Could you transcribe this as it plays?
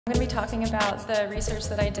I'm going to be talking about the research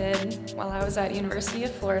that I did while I was at University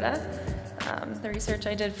of Florida, the research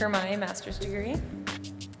I did for my master's degree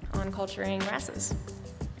on culturing wrasses.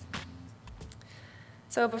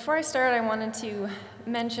 So before I start, I wanted to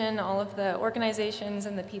mention all of the organizations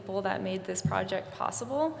and the people that made this project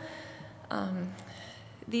possible.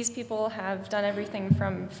 These people have done everything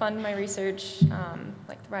from fund my research,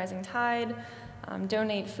 like the Rising Tide,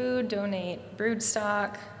 donate food, donate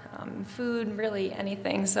broodstock, food, really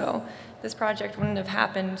anything. So this project wouldn't have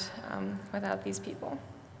happened without these people.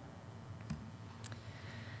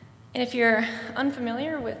 And if you're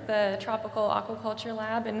unfamiliar with the Tropical Aquaculture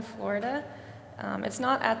Lab in Florida, it's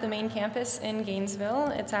not at the main campus in Gainesville.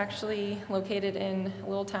 It's actually located in a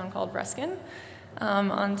little town called Ruskin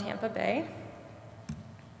on Tampa Bay.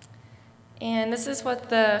 And this is what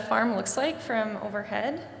the farm looks like from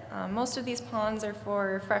overhead. Most of these ponds are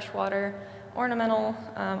for freshwater ornamental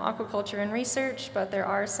aquaculture and research, but there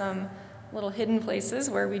are some little hidden places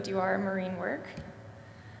where we do our marine work.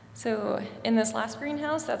 So in this last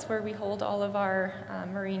greenhouse, that's where we hold all of our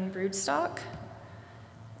marine broodstock.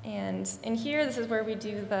 And in here, this is where we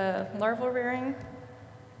do the larval rearing.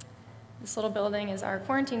 This little building is our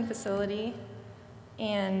quarantine facility.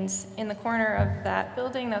 And in the corner of that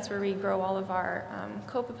building, that's where we grow all of our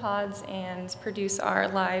copepods and produce our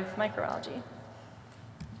live microalgae.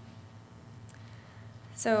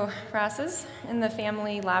 So wrasses in the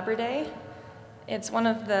family Labridae. It's one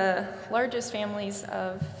of the largest families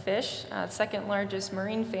of fish, second largest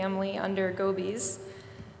marine family under gobies.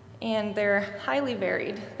 And they're highly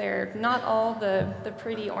varied. They're not all the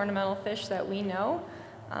pretty ornamental fish that we know.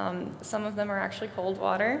 Some of them are actually cold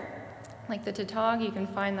water. Like the tautog, you can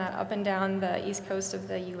find that up and down the east coast of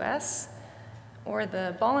the US. Or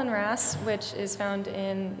the ballin wrasse, which is found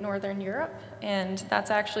in northern Europe. And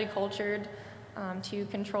that's actually cultured to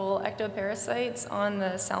control ectoparasites on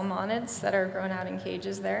the salmonids that are grown out in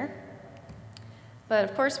cages there. But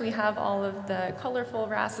of course, we have all of the colorful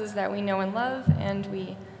wrasses that we know and love, and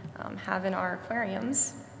we have in our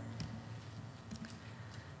aquariums.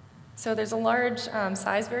 So there's a large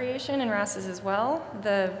size variation in wrasses as well.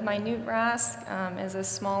 The minute wrasse is as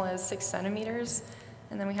small as 6 centimeters,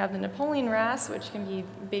 and then we have the Napoleon wrasse, which can be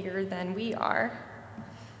bigger than we are.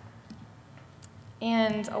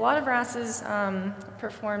 And a lot of wrasses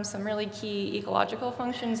perform some really key ecological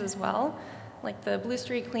functions as well, like the blue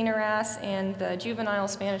streak cleaner wrasse and the juvenile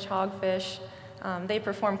Spanish hogfish. They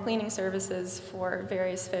perform cleaning services for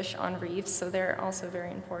various fish on reefs, so they're also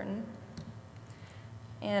very important.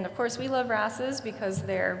 And of course, we love wrasses because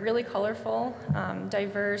they're really colorful,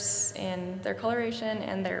 diverse in their coloration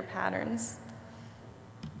and their patterns.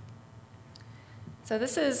 So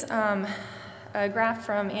this is a graph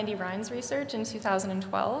from Andy Rhyne's research in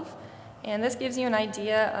 2012, and this gives you an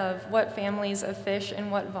idea of what families of fish and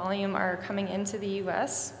what volume are coming into the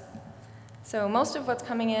US. So most of what's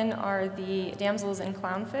coming in are the damsels and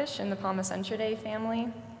clownfish in the Pomacentridae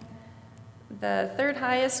family. The third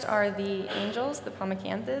highest are the angels, the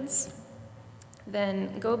pomacanthids,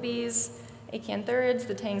 then gobies, acanthurids,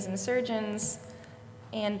 the tangs and sturgeons,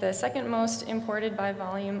 and the second most imported by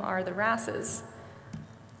volume are the wrasses.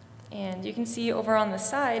 And you can see over on the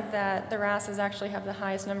side that the wrasses actually have the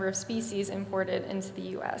highest number of species imported into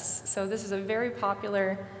the US. So this is a very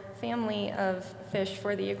popular family of fish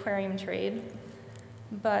for the aquarium trade.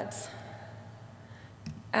 But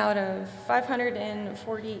out of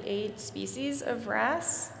 548 species of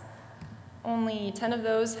wrasse, only 10 of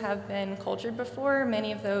those have been cultured before,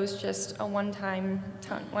 many of those just a one-time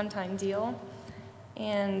deal,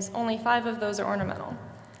 and only 5 of those are ornamental.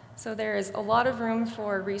 So there is a lot of room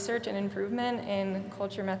for research and improvement in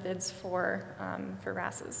culture methods for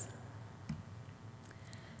wrasses.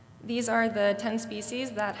 These are the 10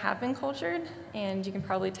 species that have been cultured, and you can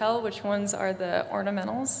probably tell which ones are the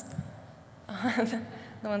ornamentals,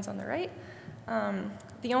 the ones on the right.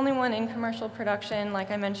 The only one in commercial production,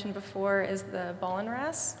 like I mentioned before, is the ballin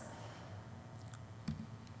wrasse.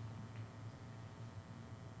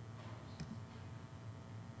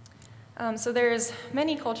 So there's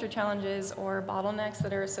many culture challenges or bottlenecks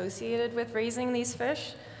that are associated with raising these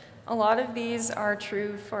fish. A lot of these are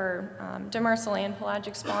true for demersal and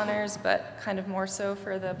pelagic spawners, but kind of more so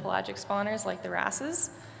for the pelagic spawners like the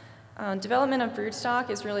wrasses. Development of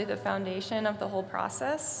broodstock is really the foundation of the whole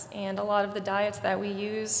process, and a lot of the diets that we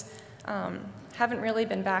use haven't really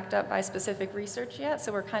been backed up by specific research yet,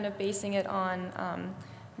 so we're kind of basing it on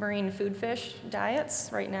marine food fish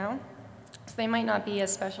diets right now. So they might not be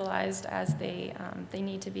as specialized as they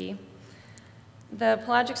need to be. The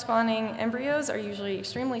pelagic spawning embryos are usually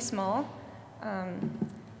extremely small. You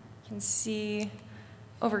can see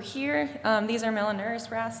Over here, these are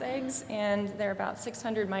Melanurus wrasse eggs, and they're about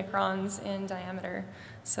 600 microns in diameter,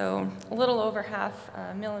 so a little over half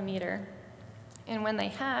a millimeter. And when they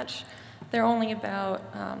hatch, they're only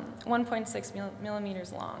about 1.6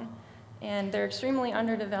 millimeters long. And they're extremely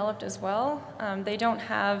underdeveloped as well. They don't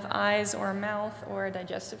have eyes or a mouth or a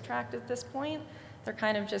digestive tract at this point. They're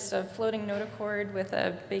kind of just a floating notochord with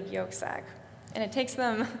a big yolk sac. And it takes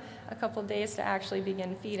them a couple days to actually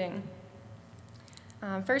begin feeding.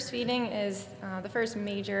 First feeding is the first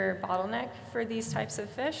major bottleneck for these types of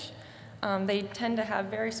fish. They tend to have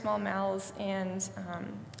very small mouths and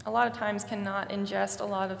a lot of times cannot ingest a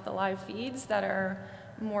lot of the live feeds that are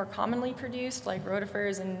more commonly produced, like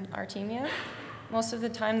rotifers and Artemia. Most of the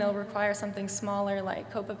time they'll require something smaller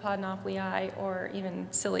like copepod nauplii or even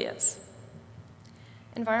ciliates.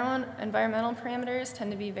 Environmental parameters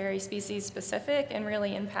tend to be very species specific and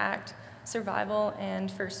really impact survival and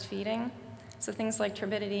first feeding. So things like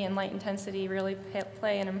turbidity and light intensity really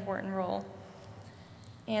play an important role.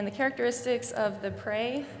 And the characteristics of the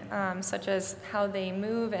prey, such as how they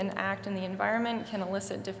move and act in the environment, can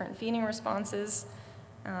elicit different feeding responses.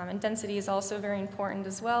 And density is also very important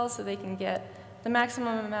as well, so they can get the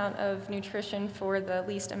maximum amount of nutrition for the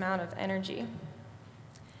least amount of energy.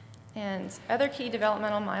 And other key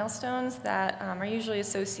developmental milestones that are usually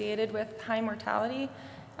associated with high mortality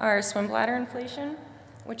are swim bladder inflation,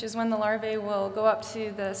 which is when the larvae will go up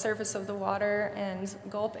to the surface of the water and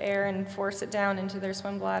gulp air and force it down into their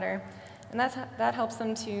swim bladder. And that helps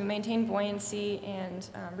them to maintain buoyancy and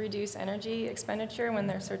reduce energy expenditure when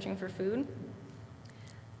they're searching for food.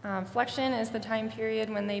 Flexion is the time period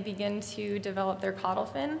when they begin to develop their caudal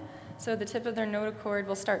fin. So the tip of their notochord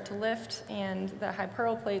will start to lift and the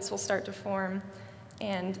hyperal plates will start to form.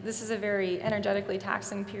 And this is a very energetically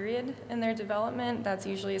taxing period in their development that's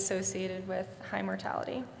usually associated with high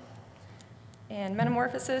mortality. And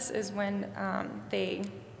metamorphosis is when they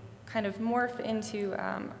kind of morph into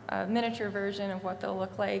a miniature version of what they'll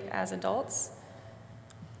look like as adults.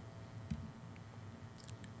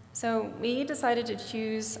 So we decided to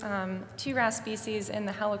choose 2 wrasse species in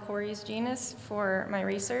the Halichories genus for my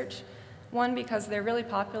research. One, because they're really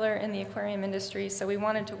popular in the aquarium industry, so we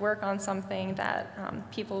wanted to work on something that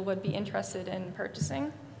people would be interested in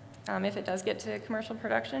purchasing if it does get to commercial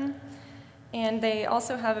production. And they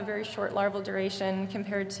also have a very short larval duration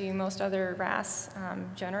compared to most other wrasse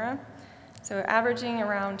genera, so averaging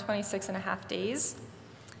around 26.5 days.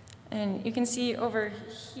 And you can see over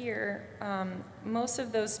here, most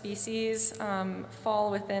of those species fall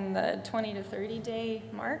within the 20 to 30 day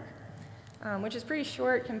mark, which is pretty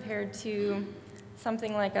short compared to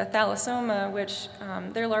something like a thalassoma, which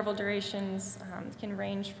their larval durations can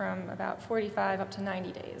range from about 45 up to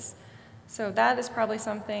 90 days. So that is probably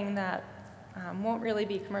something that won't really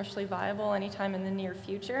be commercially viable anytime in the near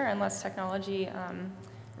future unless technology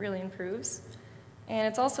really improves. And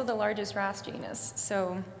it's also the largest wrasse genus,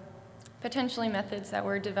 so potentially methods that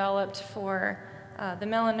were developed for the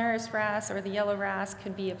Melanurus wrasse or the yellow wrasse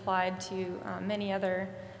could be applied to many other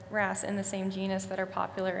wrasse in the same genus that are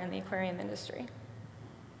popular in the aquarium industry.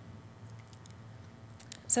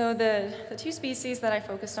 So the 2 species that I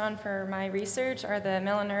focused on for my research are the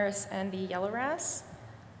Melanurus and the yellow wrasse.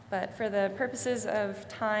 But for the purposes of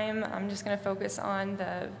time, I'm just going to focus on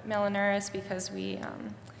the Melanurus because we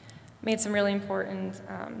made some really important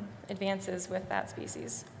advances with that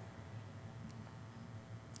species.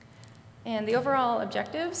 And the overall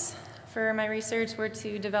objectives for my research were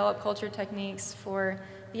to develop culture techniques for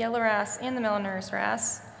the yellow wrasse and the Melanurus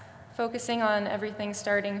wrasse, focusing on everything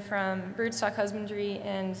starting from broodstock husbandry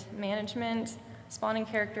and management, spawning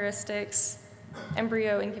characteristics,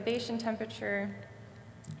 embryo incubation temperature,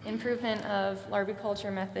 improvement of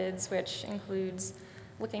larviculture methods, which includes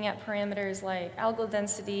looking at parameters like algal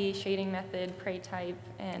density, shading method, prey type,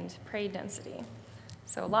 and prey density.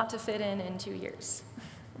 So a lot to fit in 2 years.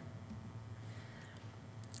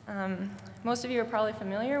 Most of you are probably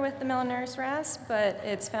familiar with the Melanurus wrasse, but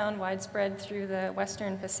it's found widespread through the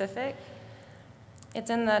Western Pacific. It's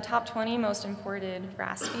in the top 20 most imported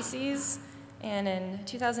wrasse species, and in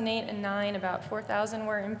 2008 and 2009, about 4,000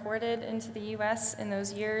 were imported into the US in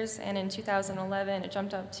those years, and in 2011, it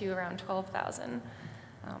jumped up to around 12,000.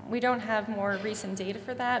 We don't have more recent data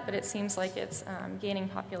for that, but it seems like it's gaining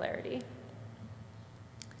popularity.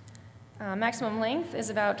 Maximum length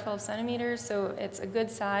is about 12 centimeters, so it's a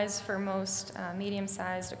good size for most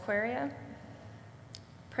medium-sized aquaria.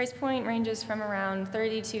 Price point ranges from around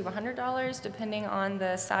 $30 to $100, depending on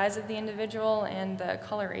the size of the individual and the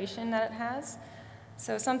coloration that it has.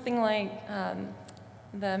 So something like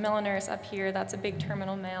the Melanurus up here, that's a big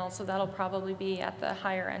terminal male, so that'll probably be at the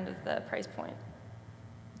higher end of the price point.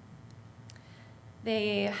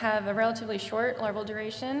 They have a relatively short larval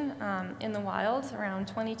duration in the wild, around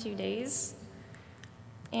 22 days.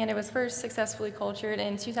 And it was first successfully cultured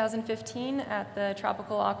in 2015 at the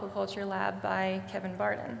Tropical Aquaculture Lab by Kevin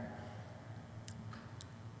Barden.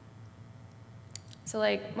 So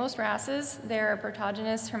like most wrasses, they're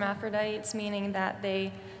protogynous hermaphrodites, meaning that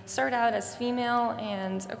they start out as female,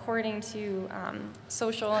 and according to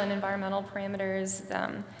social and environmental parameters,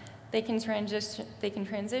 they can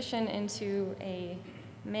transition into a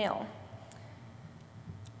male.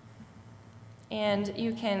 And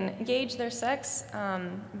you can gauge their sex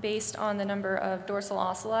based on the number of dorsal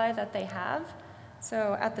ocelli that they have.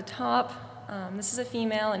 So at the top, this is a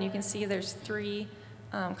female, and you can see there's 3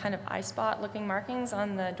 kind of eye spot looking markings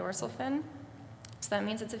on the dorsal fin. So that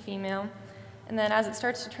means it's a female. And then as it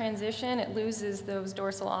starts to transition, it loses those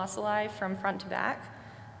dorsal ocelli from front to back.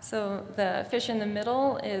 So the fish in the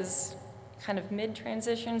middle is kind of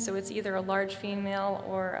mid-transition, so it's either a large female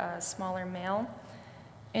or a smaller male.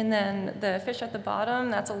 And then the fish at the bottom,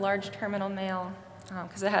 that's a large terminal male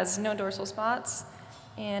because it has no dorsal spots,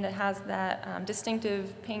 and it has that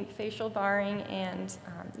distinctive pink facial barring and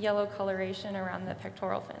yellow coloration around the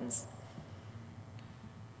pectoral fins.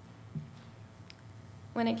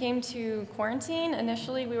 When it came to quarantine,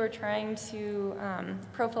 initially we were trying to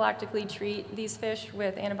prophylactically treat these fish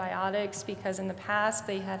with antibiotics because in the past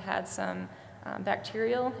they had had some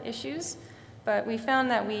bacterial issues, but we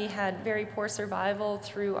found that we had very poor survival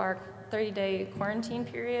through our 30-day quarantine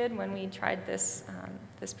period when we tried this,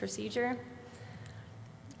 this procedure.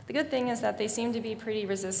 The good thing is that they seem to be pretty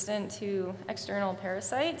resistant to external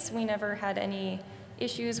parasites. We never had any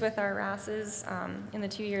issues with our wrasses in the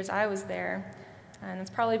 2 years I was there. And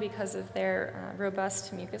it's probably because of their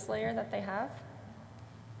robust mucus layer that they have.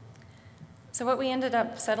 So what we ended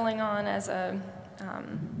up settling on as a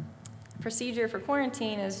procedure for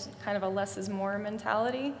quarantine is kind of a less is more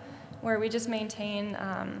mentality, where we just maintain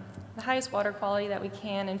the highest water quality that we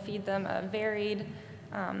can and feed them a varied,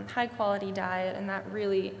 high quality diet, and that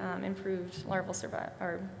really improved larval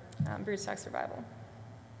broodstock survival.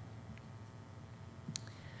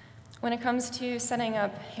 When it comes to setting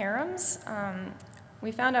up harems,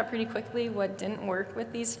 we found out pretty quickly what didn't work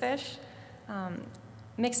with these fish.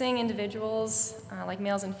 Mixing individuals, like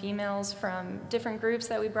males and females, from different groups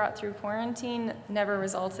that we brought through quarantine never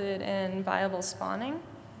resulted in viable spawning.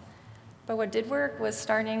 But what did work was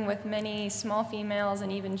starting with many small females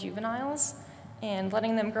and even juveniles, and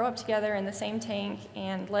letting them grow up together in the same tank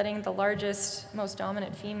and letting the largest, most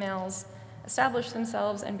dominant females establish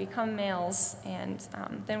themselves and become males, and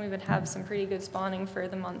then we would have some pretty good spawning for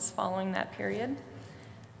the months following that period.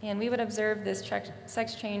 And we would observe this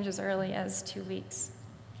sex change as early as 2 weeks.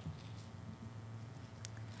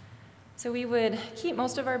 So we would keep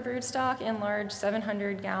most of our broodstock in large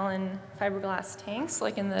 700-gallon fiberglass tanks,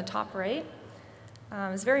 like in the top right.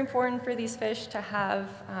 It's very important for these fish to have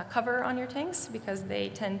cover on your tanks because they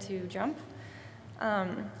tend to jump.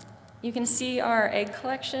 You can see our egg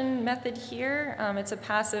collection method here. It's a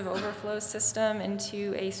passive overflow system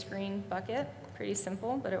into a screened bucket. Pretty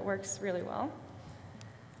simple, but it works really well.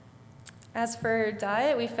 As for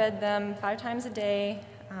diet, we fed them 5 times a day,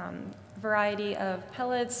 variety of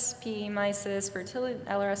pellets, PE mysis,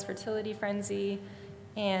 LRS fertility frenzy,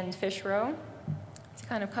 and fish roe to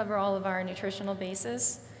kind of cover all of our nutritional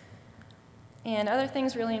bases. And other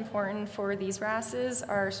things really important for these wrasses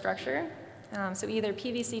are structure. So either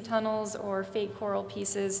PVC tunnels or fake coral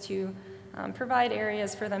pieces to provide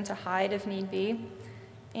areas for them to hide if need be.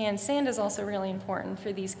 And sand is also really important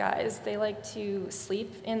for these guys. They like to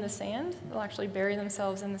sleep in the sand. They'll actually bury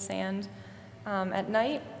themselves in the sand at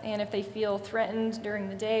night. And if they feel threatened during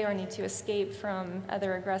the day or need to escape from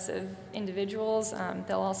other aggressive individuals,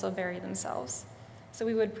 they'll also bury themselves. So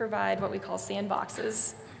we would provide what we call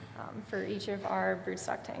sandboxes for each of our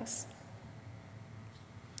broodstock tanks.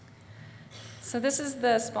 So this is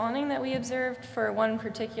the spawning that we observed for one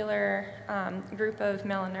particular group of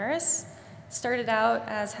Melanurus. Started out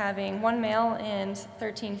as having 1 male and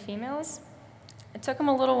 13 females. It took them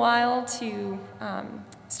a little while to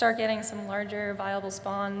start getting some larger viable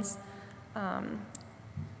spawns,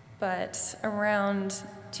 but around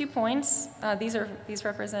 2 points, these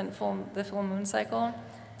represent the full moon cycle.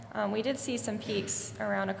 We did see some peaks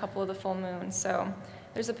around a couple of the full moons, so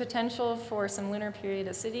there's a potential for some lunar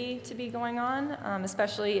periodicity to be going on,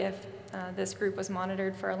 especially if this group was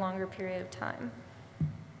monitored for a longer period of time.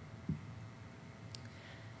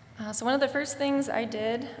 So one of the first things I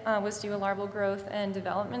did was do a larval growth and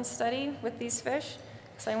development study with these fish,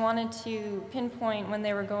 because I wanted to pinpoint when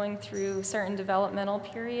they were going through certain developmental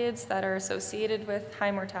periods that are associated with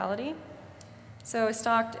high mortality. So I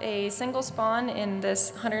stocked a single spawn in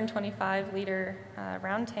this 125-liter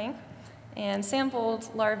round tank and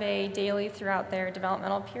sampled larvae daily throughout their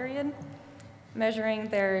developmental period, measuring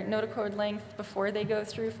their notochord length before they go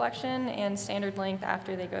through flexion and standard length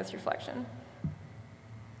after they go through flexion.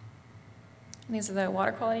 And these are the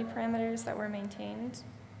water quality parameters that were maintained.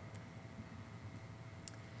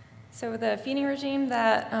 So the feeding regime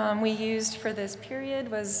that we used for this period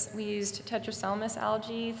was we used Tetraselmis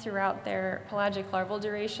algae throughout their pelagic larval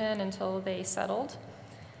duration until they settled.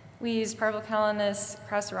 We used Parvocalanus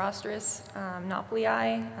crassirostris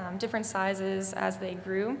knoplii, different sizes as they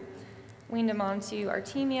grew. Weaned them onto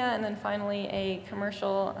Artemia, and then finally a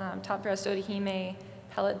commercial top-dressed Odahime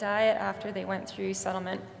pellet diet after they went through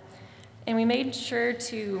settlement. And we made sure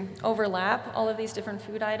to overlap all of these different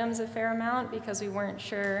food items a fair amount because we weren't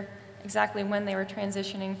sure exactly when they were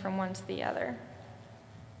transitioning from one to the other.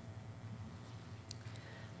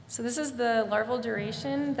 So this is the larval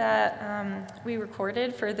duration that we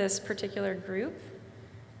recorded for this particular group.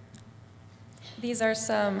 These are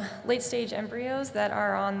some late-stage embryos that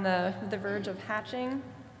are on the verge of hatching.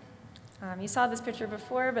 You saw this picture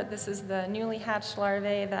before, but this is the newly hatched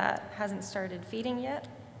larvae that hasn't started feeding yet.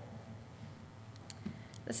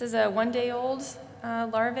 This is a one-day-old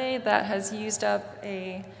larvae that has used up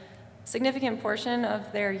a significant portion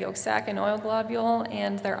of their yolk sac and oil globule,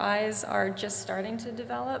 and their eyes are just starting to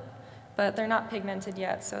develop, but they're not pigmented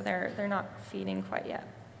yet, so they're not feeding quite yet.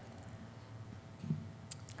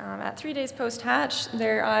 At 3 days post-hatch,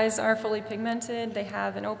 their eyes are fully pigmented. They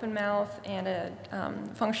have an open mouth and a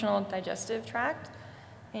functional digestive tract,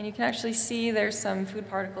 and you can actually see there's some food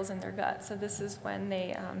particles in their gut, so this is when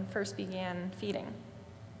they first began feeding.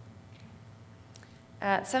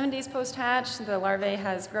 At 7 days post-hatch, the larvae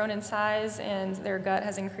has grown in size and their gut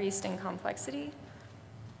has increased in complexity.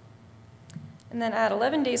 And then at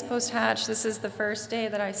 11 days post-hatch, this is the first day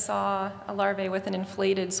that I saw a larvae with an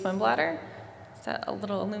inflated swim bladder. It's a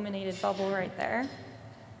little illuminated bubble right there.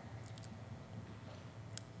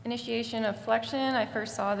 Initiation of flexion, I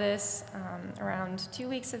first saw this around 2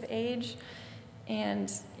 weeks of age.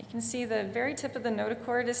 And you can see the very tip of the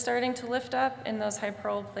notochord is starting to lift up and those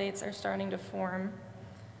hyperoral plates are starting to form.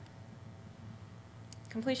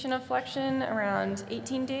 Completion of flexion around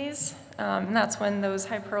 18 days. And that's when those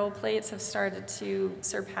hyperoral plates have started to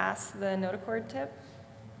surpass the notochord tip.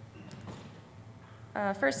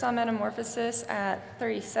 First saw metamorphosis at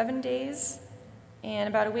 37 days. And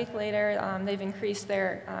about a week later, they've increased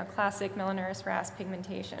their classic Melanurus wrasse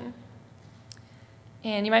pigmentation.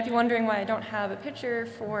 And you might be wondering why I don't have a picture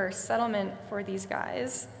for settlement for these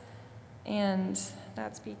guys. And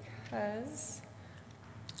that's because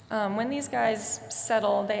when these guys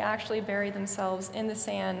settle, they actually bury themselves in the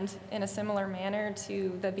sand in a similar manner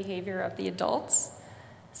to the behavior of the adults.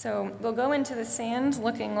 So they'll go into the sand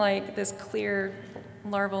looking like this clear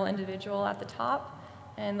larval individual at the top,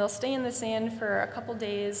 and they'll stay in the sand for a couple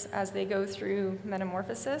days as they go through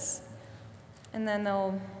metamorphosis. And then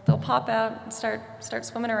they'll pop out and start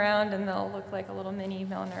swimming around, and they'll look like a little mini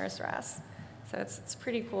Melanurus wrasse. So it's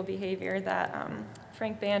pretty cool behavior that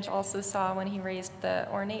Frank Banch also saw when he raised the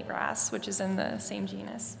ornate wrasse, which is in the same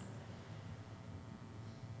genus.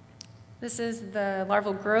 This is the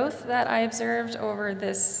larval growth that I observed over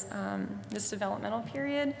this developmental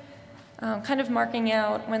period, kind of marking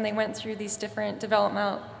out when they went through these different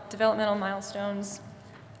developmental milestones.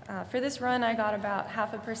 For this run, I got about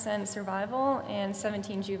 0.5% survival and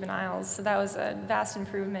 17 juveniles, so that was a vast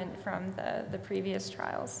improvement from the previous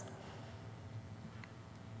trials.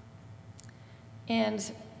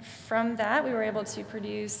 And from that, we were able to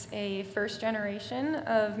produce a first generation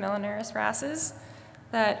of Melanurus wrasses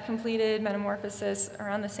that completed metamorphosis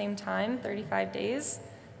around the same time, 35 days.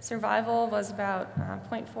 Survival was about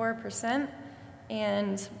 0.4%,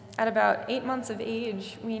 and at about 8 months of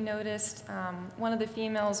age, we noticed one of the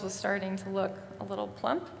females was starting to look a little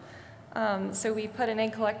plump. So we put an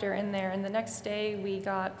egg collector in there, and the next day we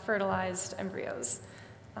got fertilized embryos.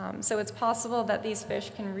 So it's possible that these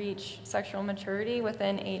fish can reach sexual maturity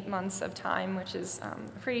within 8 months of time, which is a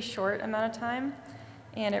pretty short amount of time.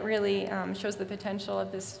 And it really shows the potential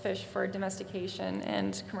of this fish for domestication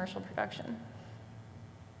and commercial production.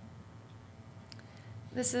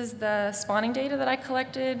 This is the spawning data that I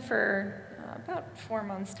collected for about 4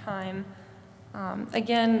 months' time.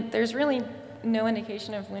 Again, there's really no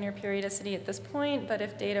indication of lunar periodicity at this point, but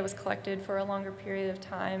if data was collected for a longer period of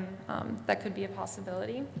time, that could be a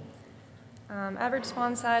possibility. Average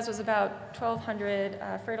spawn size was about 1,200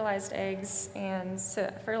 fertilized eggs, and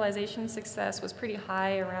fertilization success was pretty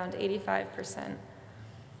high, around 85%.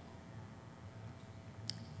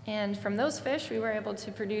 And from those fish, we were able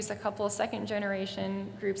to produce a couple of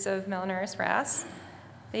second-generation groups of Melanurus wrasse.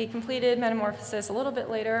 They completed metamorphosis a little bit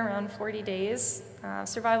later, around 40 days.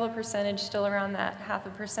 Survival percentage still around that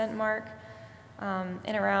 0.5% mark.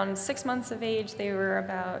 And around 6 months of age, they were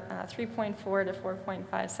about 3.4 to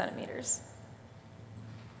 4.5 centimeters.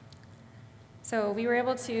 So we were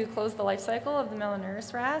able to close the life cycle of the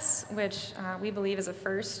Melanurus wrasse, which we believe is a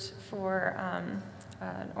first for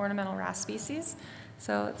an ornamental wrasse species.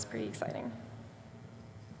 So it's pretty exciting.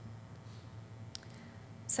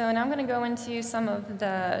 So now I'm going to go into some of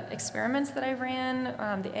the experiments that I ran,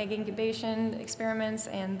 the egg incubation experiments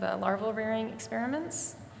and the larval rearing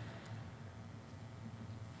experiments.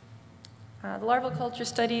 The larviculture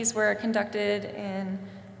studies were conducted in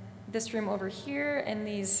this room over here in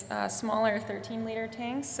these smaller 13-liter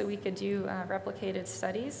tanks, so we could do replicated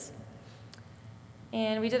studies.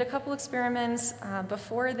 And we did a couple experiments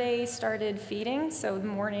before they started feeding, so the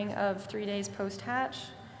morning of 3 days post-hatch.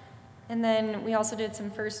 And then we also did some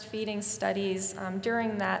first feeding studies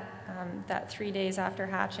during that 3 days after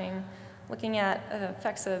hatching, looking at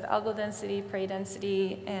effects of algal density, prey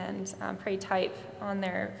density, and prey type on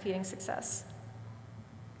their feeding success.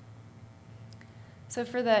 So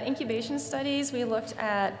for the incubation studies, we looked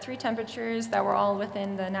at 3 temperatures that were all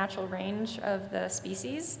within the natural range of the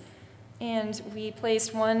species. And we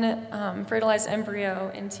placed one fertilized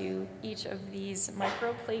embryo into each of these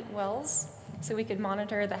microplate wells so we could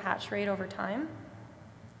monitor the hatch rate over time.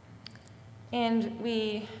 And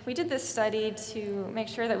we did this study to make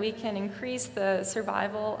sure that we can increase the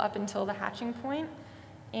survival up until the hatching point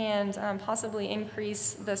and possibly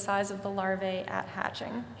increase the size of the larvae at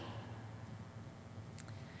hatching.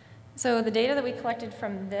 So the data that we collected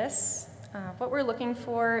from this, what we're looking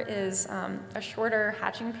for is a shorter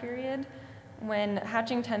hatching period. When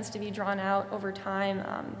hatching tends to be drawn out over time,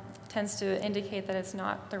 tends to indicate that it's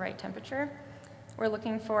not the right temperature. We're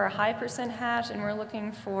looking for a high % hatch, and we're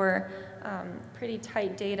looking for pretty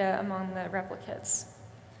tight data among the replicates.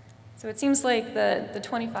 So it seems like the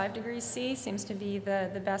 25 degrees C seems to be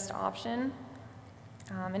the best option,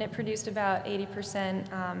 and it produced about 80%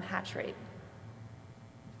 hatch rate.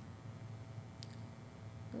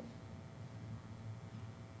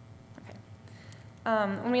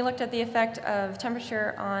 When we looked at the effect of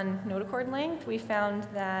temperature on notochord length, we found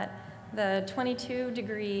that the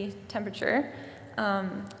 22-degree temperature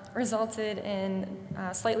resulted in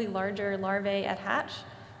slightly larger larvae at hatch.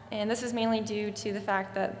 And this is mainly due to the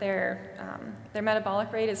fact that their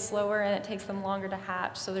metabolic rate is slower and it takes them longer to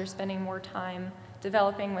hatch, so they're spending more time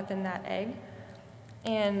developing within that egg.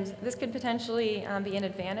 And this could potentially be an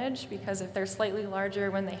advantage because if they're slightly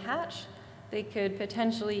larger when they hatch, they could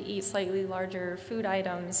potentially eat slightly larger food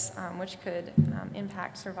items, which could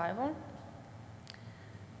impact survival.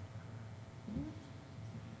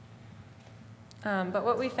 But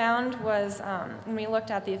what we found was when we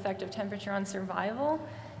looked at the effect of temperature on survival,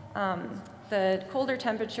 the colder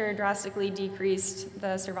temperature drastically decreased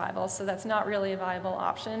the survival, so that's not really a viable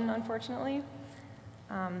option, unfortunately.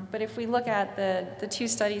 But if we look at the 2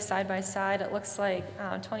 studies side by side, it looks like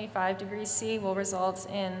 25 degrees C will result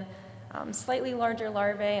in slightly larger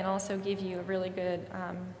larvae and also give you a really good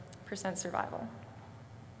 % survival.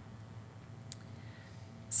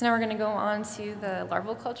 So now we're going to go on to the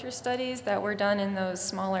larval culture studies that were done in those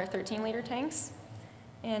smaller 13-liter tanks.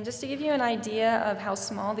 And just to give you an idea of how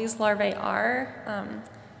small these larvae are,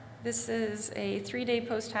 this is a 3-day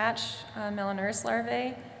post-hatch Melanurus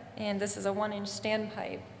larvae, and this is a 1-inch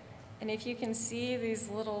standpipe. And if you can see these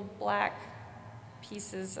little black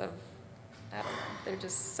pieces of, I don't know, they're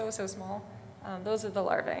just so small. Those are the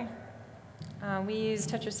larvae. We used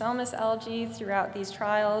Tetraselmis algae throughout these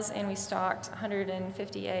trials, and we stocked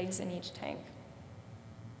 150 eggs in each tank.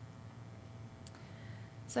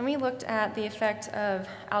 So then we looked at the effect of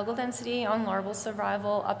algal density on larval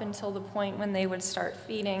survival up until the point when they would start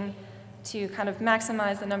feeding to kind of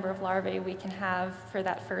maximize the number of larvae we can have for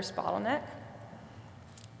that first bottleneck.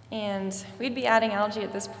 And we'd be adding algae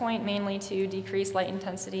at this point mainly to decrease light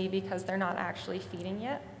intensity because they're not actually feeding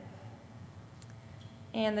yet.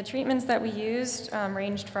 And the treatments that we used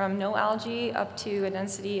ranged from no algae up to a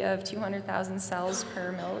density of 200,000 cells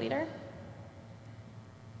per milliliter.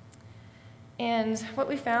 And what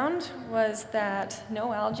we found was that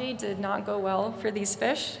no algae did not go well for these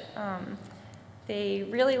fish. They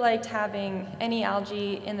really liked having any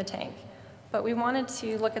algae in the tank. But we wanted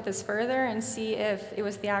to look at this further and see if it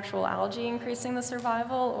was the actual algae increasing the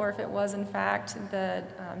survival or if it was, in fact, the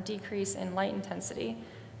decrease in light intensity,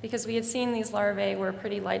 because we had seen these larvae were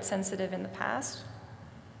pretty light sensitive in the past.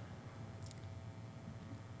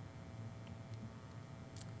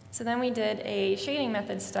 So then we did a shading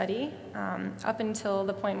method study up until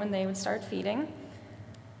the point when they would start feeding.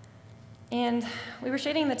 And we were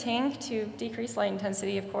shading the tank to decrease light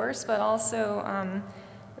intensity, of course, but also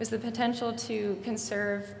was the potential to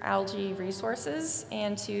conserve algae resources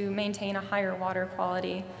and to maintain a higher water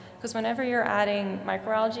quality. Because whenever you're adding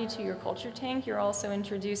microalgae to your culture tank, you're also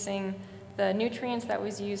introducing the nutrients that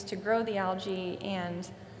was used to grow the algae, and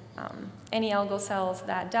any algal cells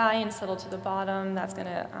that die and settle to the bottom, that's going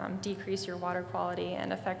to decrease your water quality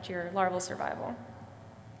and affect your larval survival.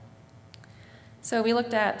 So we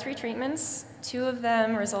looked at 3 treatments. 2 of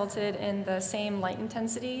them resulted in the same light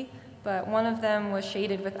intensity, but one of them was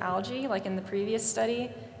shaded with algae, like in the previous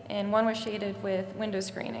study, and one was shaded with window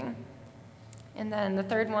screening. And then the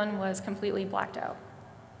third one was completely blacked out.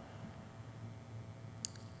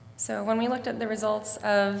 So when we looked at the results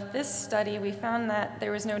of this study, we found that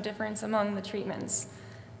there was no difference among the treatments.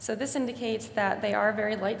 So this indicates that they are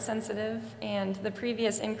very light sensitive, and the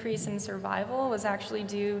previous increase in survival was actually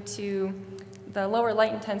due to the lower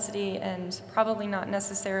light intensity and probably not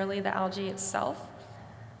necessarily the algae itself.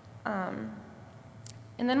 And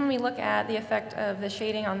then when we look at the effect of the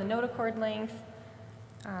shading on the notochord length,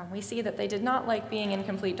 we see that they did not like being in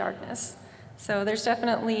complete darkness. So there's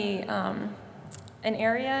definitely an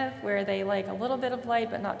area where they like a little bit of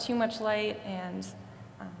light but not too much light, and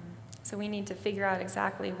so we need to figure out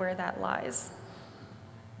exactly where that lies.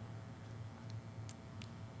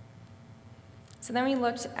 So then we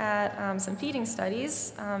looked at some feeding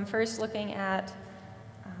studies, first looking at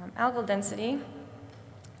algal density,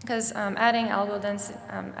 because adding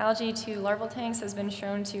algae to larval tanks has been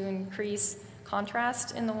shown to increase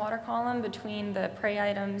contrast in the water column between the prey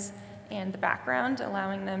items and the background,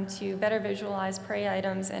 allowing them to better visualize prey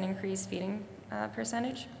items and increase feeding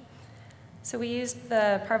percentage. So we used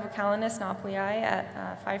the Parvocalinus nauplii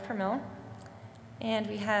at 5 per mil. And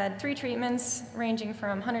we had 3 treatments ranging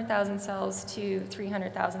from 100,000 cells to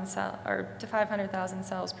 300,000 cells, or to 500,000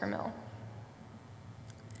 cells per mil.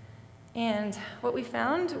 And what we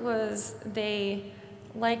found was they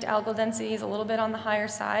liked algal densities a little bit on the higher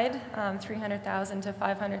side, 300,000 to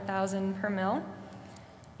 500,000 per mil.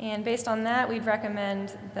 And based on that, we'd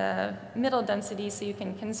recommend the middle density so you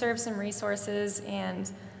can conserve some resources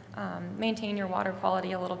and maintain your water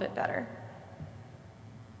quality a little bit better.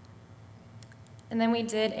 And then we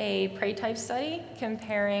did a prey type study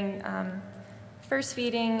comparing first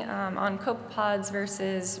feeding on copepods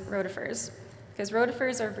versus rotifers. Because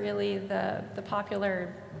rotifers are really the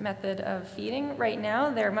popular method of feeding right now.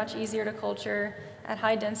 They're much easier to culture at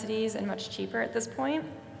high densities and much cheaper at this point.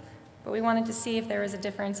 But we wanted to see if there was a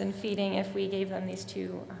difference in feeding if we gave them these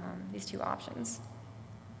two options.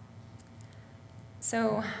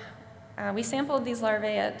 So we sampled these larvae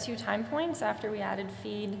at 2 time points after we added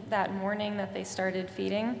feed that morning that they started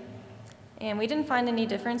feeding. And we didn't find any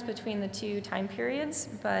difference between the 2 time periods,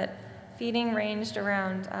 but feeding ranged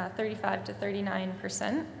around 35 to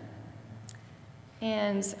 39%.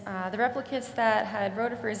 And the replicates that had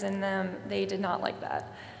rotifers in them, they did not like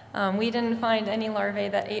that. We didn't find any larvae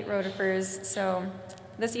that ate rotifers, so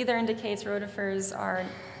this either indicates rotifers are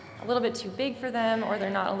a little bit too big for them, or they're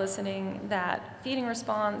not eliciting that feeding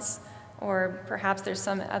response, or perhaps there's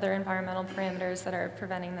some other environmental parameters that are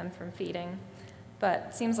preventing them from feeding. But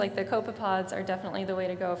it seems like the copepods are definitely the way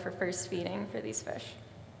to go for first feeding for these fish.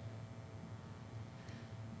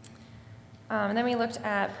 And then we looked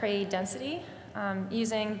at prey density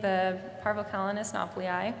using the Parvocalinus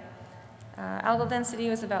nauplii. Algal density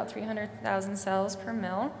was about 300,000 cells per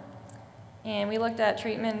mil. And we looked at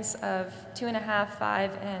treatments of 2.5,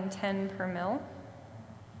 5, and 10 per mil.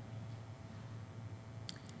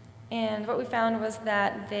 And what we found was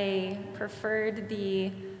that they preferred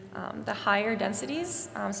the higher densities.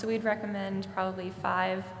 So we'd recommend probably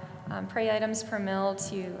 5 prey items per mil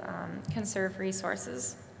to conserve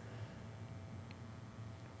resources.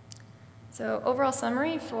 So overall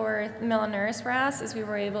summary for Melanurus wrasse is we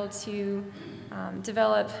were able to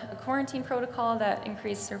develop a quarantine protocol that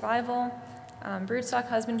increased survival, broodstock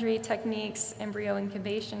husbandry techniques, embryo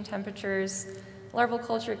incubation temperatures, larval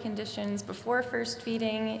culture conditions before first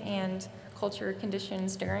feeding, and culture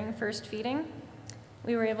conditions during first feeding.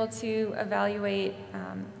 We were able to evaluate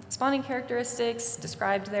spawning characteristics,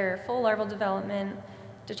 described their full larval development,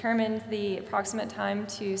 determined the approximate time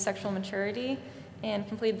to sexual maturity, and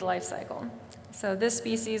completed the life cycle. So this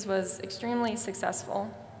species was extremely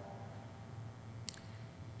successful.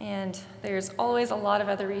 And there's always a lot of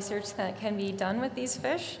other research that can be done with these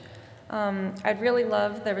fish. I'd really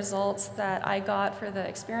love the results that I got for the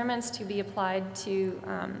experiments to be applied to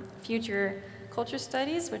future culture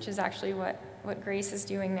studies, which is actually what Grace is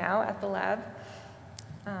doing now at the lab.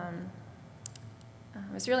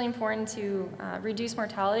 it's really important to reduce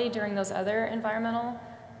mortality during those other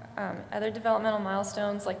developmental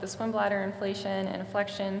milestones like the swim bladder inflation and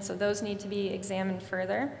flexion, so those need to be examined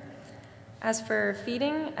further. As for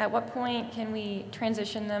feeding, at what point can we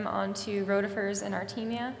transition them onto rotifers and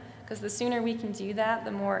artemia? Because the sooner we can do that,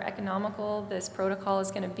 the more economical this protocol is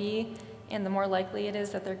going to be, and the more likely it is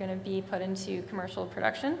that they're going to be put into commercial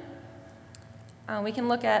production. We can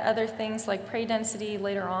look at other things like prey density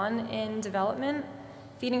later on in development,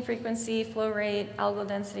 feeding frequency, flow rate, algal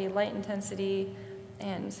density, light intensity,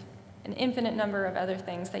 and an infinite number of other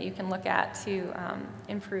things that you can look at to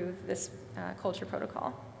improve this culture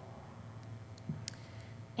protocol.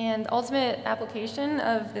 And ultimate application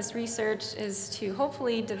of this research is to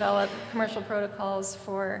hopefully develop commercial protocols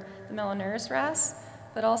for the melanourus wrasse,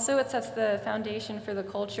 but also it sets the foundation for the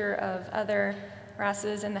culture of other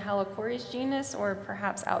wrasses in the Halocories genus, or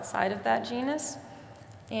perhaps outside of that genus,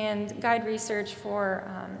 and guide research for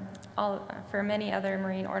many other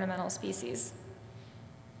marine ornamental species.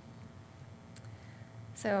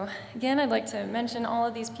 So again, I'd like to mention all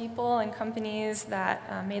of these people and companies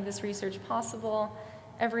that made this research possible,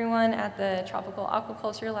 everyone at the Tropical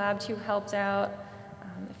Aquaculture Lab who helped out,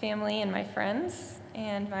 the family and my friends,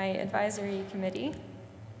 and my advisory committee.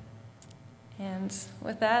 And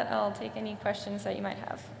with that, I'll take any questions that you might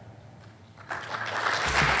have.